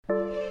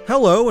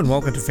Hello and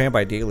welcome to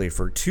Fanbyte Daily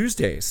for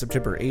Tuesday,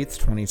 September 8th,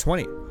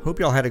 2020. Hope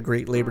y'all had a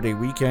great Labor Day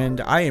weekend.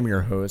 I am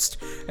your host,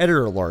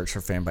 editor-at-large for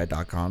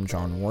Fanbyte.com,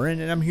 John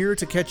Warren, and I'm here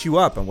to catch you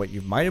up on what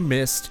you might have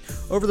missed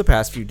over the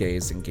past few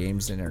days in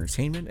games and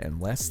entertainment in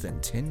less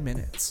than 10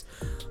 minutes.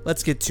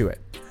 Let's get to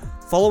it.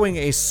 Following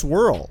a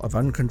swirl of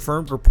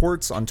unconfirmed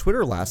reports on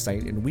Twitter last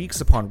night and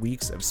weeks upon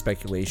weeks of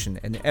speculation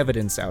and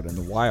evidence out in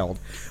the wild,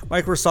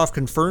 Microsoft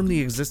confirmed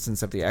the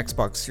existence of the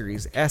Xbox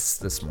Series S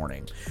this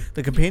morning.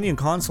 The companion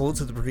console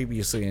to the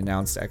previously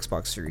announced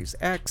Xbox Series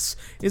X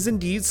is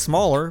indeed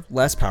smaller,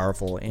 less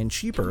powerful, and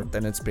cheaper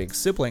than its big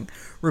sibling,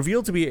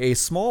 revealed to be a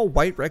small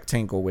white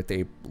rectangle with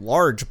a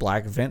large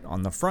black vent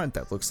on the front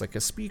that looks like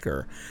a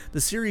speaker. The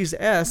Series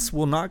S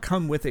will not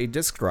come with a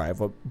disk drive,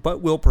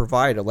 but will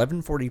provide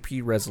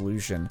 1140p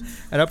resolution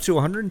at up to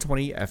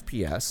 120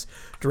 FPS,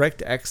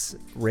 DirectX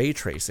ray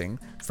tracing,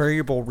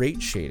 variable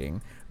rate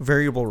shading,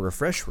 variable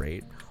refresh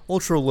rate,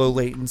 ultra low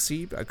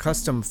latency, a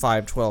custom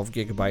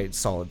 512GB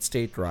solid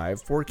state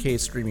drive, 4K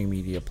streaming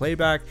media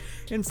playback,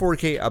 and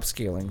 4K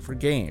upscaling for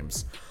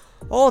games.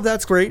 All of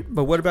that's great,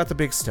 but what about the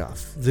big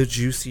stuff, the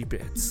juicy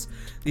bits?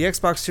 The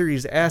Xbox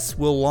Series S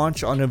will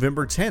launch on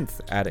November 10th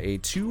at a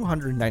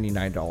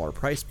 $299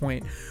 price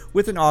point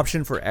with an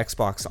option for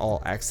Xbox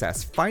All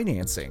Access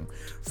financing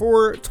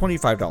for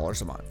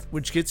 $25 a month,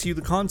 which gets you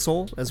the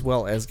console as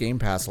well as Game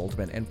Pass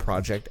Ultimate and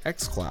Project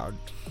xCloud.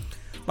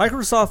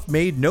 Microsoft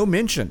made no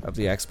mention of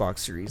the Xbox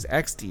Series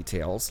X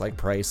details like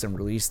price and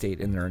release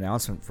date in their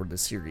announcement for the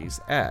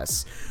Series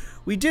S.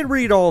 We did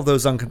read all of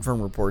those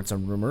unconfirmed reports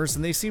and rumors,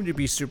 and they seem to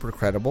be super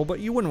credible, but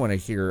you wouldn't want to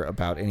hear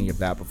about any of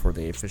that before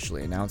they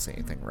officially announce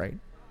anything, right?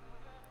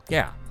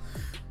 Yeah,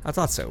 I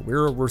thought so.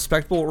 We're a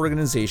respectable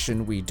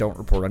organization. We don't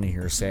report on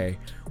hearsay.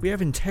 We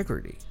have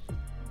integrity.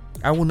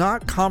 I will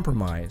not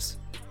compromise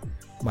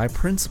my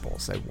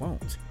principles. I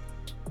won't.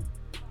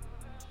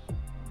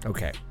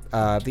 Okay.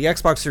 The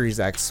Xbox Series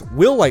X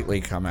will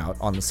likely come out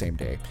on the same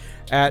day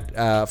at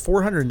a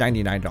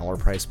 $499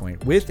 price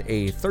point with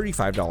a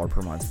 $35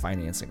 per month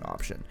financing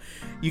option.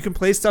 You can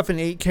play stuff in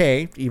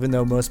 8K, even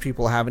though most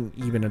people haven't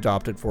even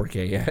adopted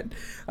 4K yet.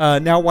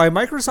 Now, why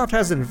Microsoft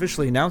hasn't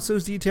officially announced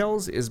those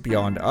details is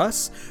beyond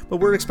us, but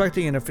we're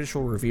expecting an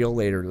official reveal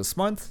later this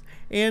month,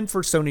 and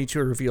for Sony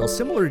to reveal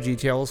similar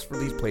details for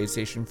the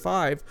PlayStation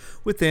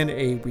 5 within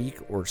a week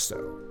or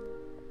so.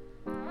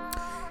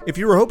 If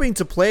you were hoping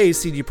to play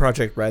CD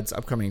Projekt Red's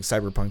upcoming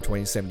Cyberpunk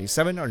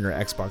 2077 on your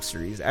Xbox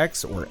Series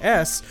X or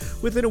S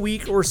within a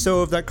week or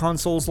so of that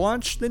console's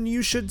launch, then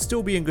you should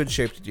still be in good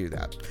shape to do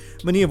that.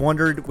 Many have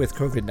wondered, with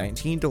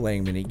COVID-19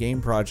 delaying many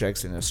game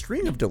projects and a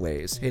string of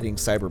delays hitting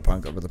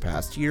Cyberpunk over the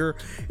past year,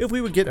 if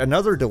we would get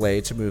another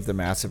delay to move the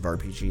massive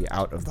RPG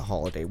out of the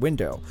holiday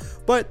window.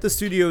 But the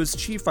studio's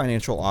chief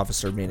financial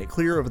officer made it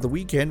clear over the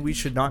weekend we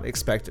should not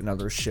expect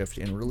another shift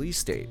in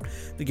release date.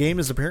 The game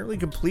is apparently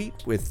complete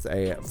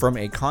from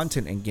a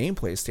content and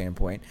gameplay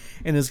standpoint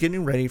and is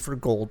getting ready for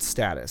gold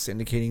status,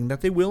 indicating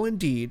that they will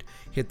indeed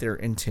hit their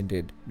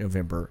intended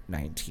November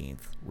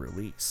 19th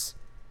release.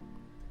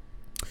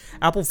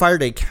 Apple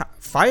filed a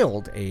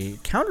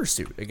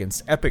countersuit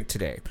against Epic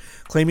today,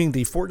 claiming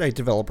the Fortnite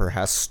developer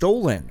has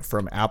stolen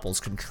from Apple's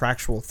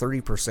contractual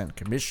 30%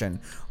 commission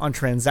on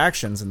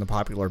transactions in the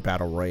popular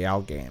Battle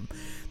Royale game.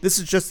 This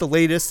is just the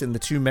latest in the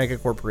two mega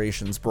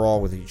corporations'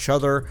 brawl with each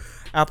other.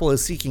 Apple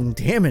is seeking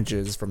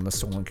damages from the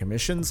stolen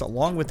commissions,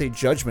 along with a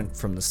judgment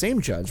from the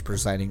same judge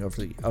presiding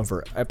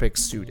over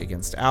Epic's suit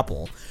against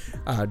Apple,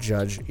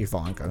 Judge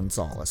Yvonne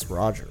Gonzalez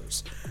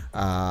Rogers.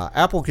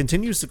 Apple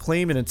continues to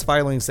claim in its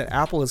filings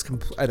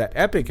that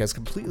Epic has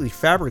completely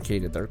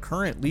fabricated their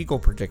current legal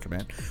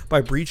predicament by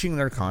breaching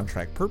their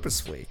contract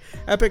purposefully.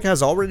 Epic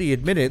has already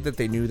admitted that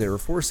they knew they were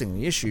forcing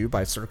the issue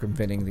by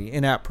circumventing the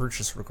in-app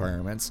purchase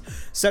requirements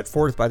set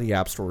forth by the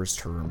App Store's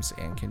terms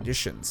and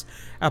conditions.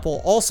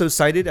 Apple also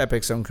cited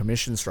Epic's own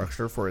commission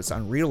structure for its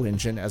Unreal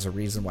Engine as a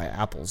reason why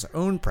Apple's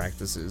own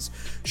practices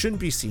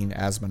shouldn't be seen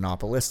as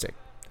monopolistic.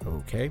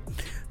 Okay.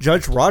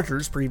 Judge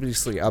Rogers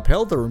previously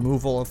upheld the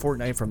removal of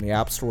Fortnite from the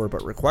App Store,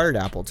 but required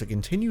Apple to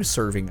continue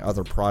serving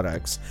other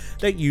products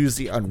that use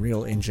the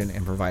Unreal Engine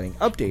and providing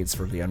updates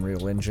for the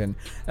Unreal Engine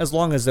as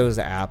long as those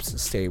apps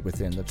stay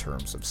within the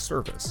terms of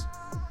service.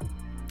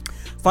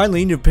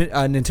 Finally,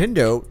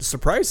 Nintendo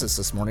surprised us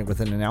this morning with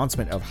an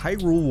announcement of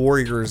Hyrule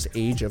Warriors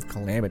Age of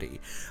Calamity,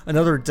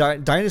 another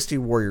Dynasty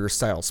Warriors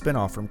style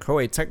spin-off from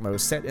Koei Tecmo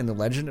set in The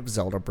Legend of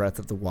Zelda Breath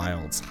of the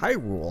Wild's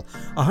Hyrule,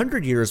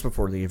 100 years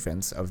before the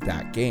events of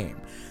that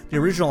game. The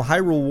original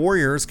Hyrule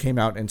Warriors came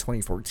out in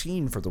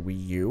 2014 for the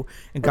Wii U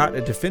and got a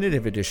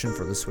definitive edition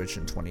for the Switch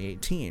in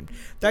 2018.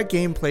 That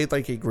game played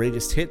like a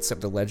greatest hits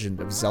of The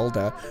Legend of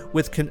Zelda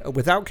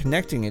without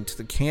connecting it to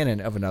the canon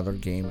of another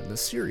game in the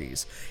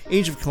series.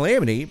 Age of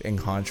Calamity, in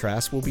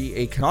contrast, will be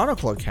a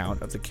canonical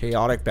account of the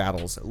chaotic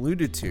battles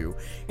alluded to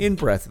in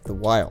Breath of the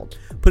Wild,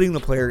 putting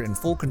the player in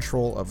full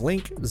control of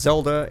Link,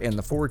 Zelda, and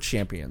the four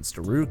champions,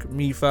 Daruk,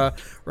 Mipha,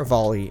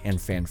 Revali, and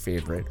fan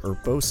favorite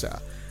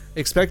Urbosa.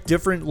 Expect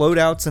different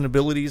loadouts and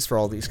abilities for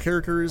all these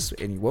characters,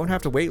 and you won't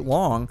have to wait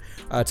long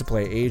to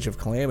play Age of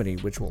Calamity,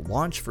 which will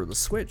launch for the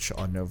Switch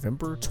on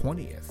November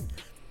 20th.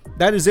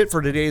 That is it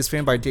for today's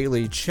Fanbyte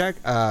Daily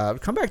Check.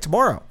 Come back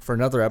tomorrow for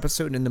another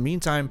episode. In the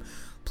meantime,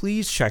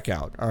 please check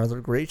out our other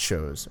great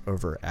shows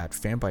over at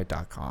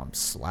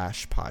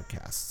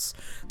fanbyte.com/podcasts.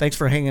 Thanks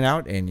for hanging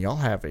out, and y'all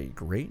have a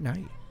great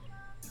night.